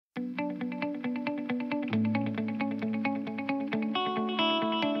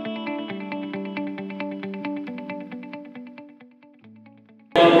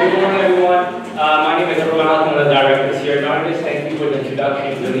My name is Malekan, one of the directors here. Darvis, thank you for the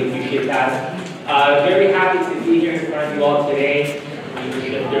introduction. Really appreciate that. Very happy to be here in front of you all today.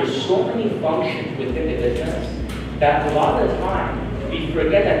 There's so many functions within the business that a lot of the time we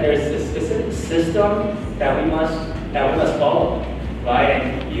forget that there's a specific system that we must follow, right?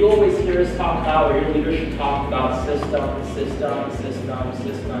 And you always hear us talk about, or your leadership talk about system.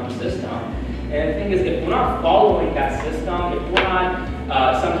 And the thing is, if we're not following that system, if we're not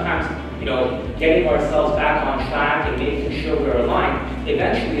sometimes, getting ourselves back on track and making sure we're aligned,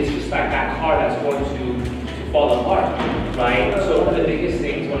 eventually it's just like that car that's going to fall apart, right? So one of the biggest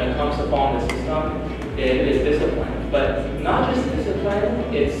things when it comes to following the system is discipline. But not just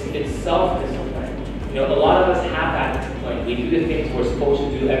discipline, it's self-discipline. A lot of us have that discipline. We do the things we're supposed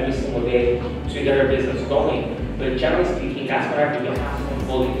to do every single day to get our business going. But generally speaking, that's whenever you have someone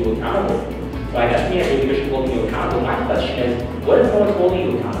holding you accountable. Right? That's me as a leadership holding you accountable. My question is, what if no one's holding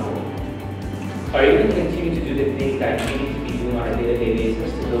you accountable? Are you going to continue to do the things that you need to be doing on a day-to-day basis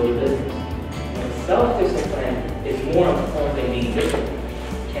to build your business? Self-discipline is more important than being disciplined.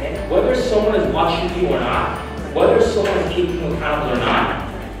 Okay? Whether someone is watching you or not, whether someone is keeping you accountable or not,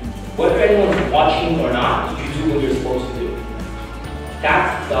 whether anyone's watching or not, you do what you're supposed to do.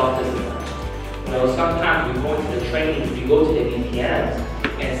 That's self-discipline. Sometimes we go into the trainings, we go to the DPMs,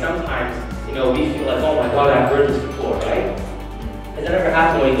 and sometimes, we feel like, oh my God, I've heard this before, right? Has that ever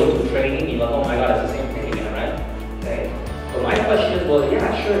happened when you go to a training, you're like, oh my God, it's the same thing again, right? Okay. But my question is, well,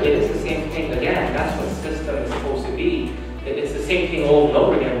 yeah, sure, it is the same thing again. That's what system is supposed to be. It's the same thing over and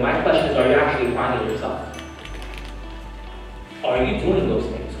over again. My question is, are you actually applying it yourself? Are you doing those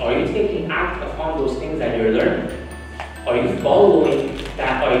things? Are you taking act upon those things that you're learning? Are you following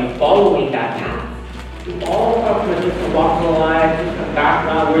that? Are you following that path? We all come from a different walk of life, different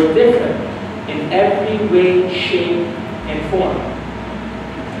background. We're different in every way, shape, and form.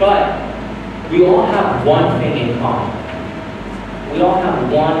 But we all have one thing in common. We all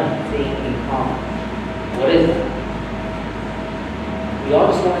have one thing in common. What is it? We all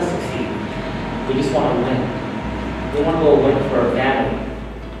just want to succeed. We just want to win. We want to go win for our family.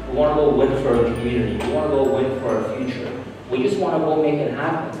 We want to go win for our community. We want to go win for our future. We just want to go make it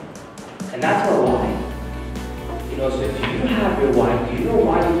happen. And that's our why. So do you have your why? Do you know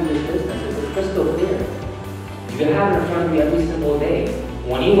why you do this business? Is it crystal clear? Do you have it in front of you every single day?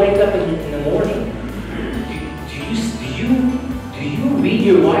 When you wake up in the morning, do you read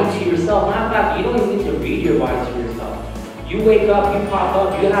your why to yourself? Matter of fact, you don't even need to read your why to yourself. You wake up, you pop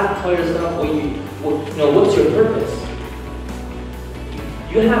up, you have to tell yourself what's your purpose.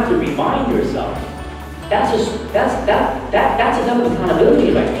 You have to remind yourself. That's a type of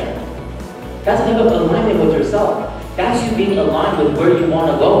accountability right there. That's a type of alignment with yourself. That's you being aligned with where you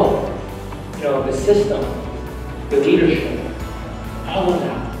want to go. The system, the leadership, all of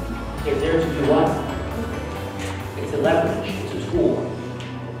that is there to do what? It's a leverage, it's a tool.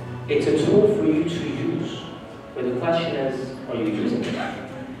 It's a tool for you to use. But the question is, are you using it?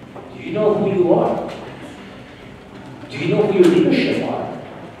 Do you know who you are? Do you know who your leadership are?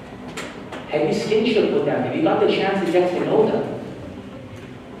 Have you skinship with them? Have you got the chance to get to know them?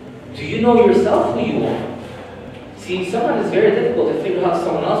 Do you know yourself who you are? See, sometimes it's very difficult to figure out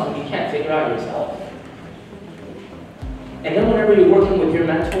someone else when you can't figure out yourself. And then whenever you're working with your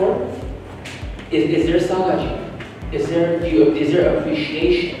mentor, is there sagaji? Is there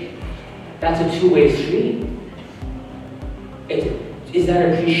appreciation? That's a two-way street. Is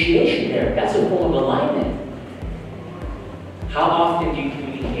that appreciation there? That's a form of alignment. How often do you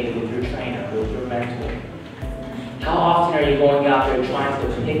communicate with your trainer, with your mentor? How often are you going out there trying to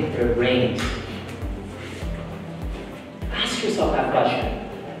pick their brains? Ask yourself that question.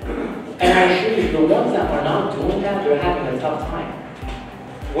 And I assure you, the ones that are not doing that, they're having a tough time.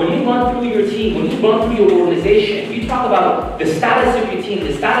 When you run through your team, when you run through your organization, you talk about the status of your team,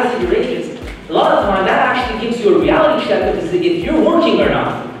 the status of your agents, a lot of times that actually gives you a reality check because if you're working or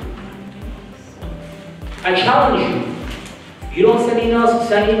not. I challenge you. You don't send emails,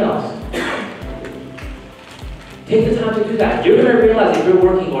 send emails. Take the time to do that. You're going to realize if you're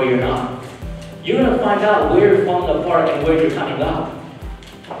working or you're not. You're going to find out where you're falling apart and where you're coming up.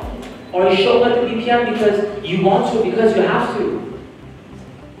 Or you show up at the BPM because you want to, because you have to.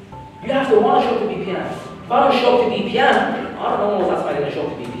 You have to want to show up to BPM. If I don't show up to BPM, I don't know if that's why I didn't show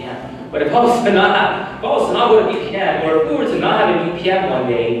up to BPM. But if I was to not go to BPM, or if we were to not have a BPM one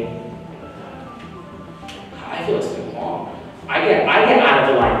day, I feel something wrong. I get out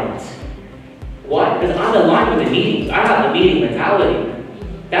of alignment. Why? Because I'm aligned with the meetings. I have the meeting mentality.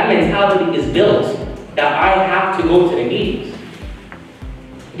 That mentality is built that I have to go to the meetings.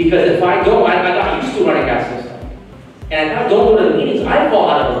 Because if I don't, I got used to running that system. And if I don't go to the meetings, I fall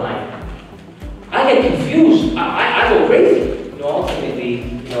out of alignment. I get confused. I go crazy. You know, ultimately,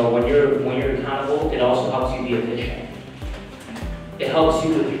 you know, when you're accountable, it also helps you be efficient. It helps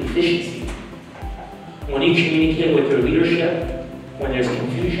you with your efficiency. When you communicate with your leadership, when there's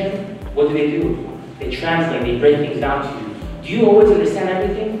confusion, what do? They translate, they break things down to you. Do you always understand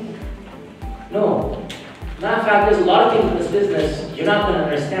everything? No. Matter of fact, there's a lot of things in this business you're not going to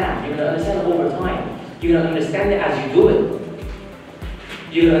understand. You're going to understand it over time. You're going to understand it as you do it.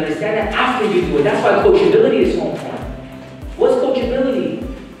 You're going to understand it after you do it. That's why coachability is so important. What's coachability?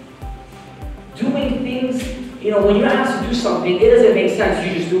 Doing things, you know, when you're asked to do something, it doesn't make sense,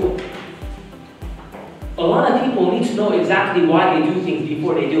 you just do it. A lot of people need to know exactly why they do things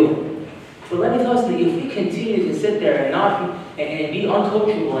before they do it. But let me tell you something, if we continue to sit there and be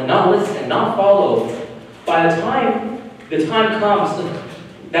uncoachable and not listen and not follow, by the time comes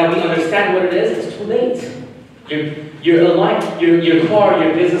that we understand what it is, it's too late. Your car,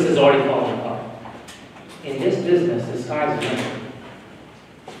 your business is already falling apart. In this business, the sky's the limit.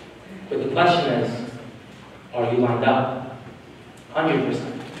 But the question is, are you lined up?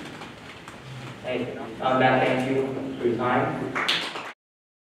 100%. Hey, on that, thank you for your time.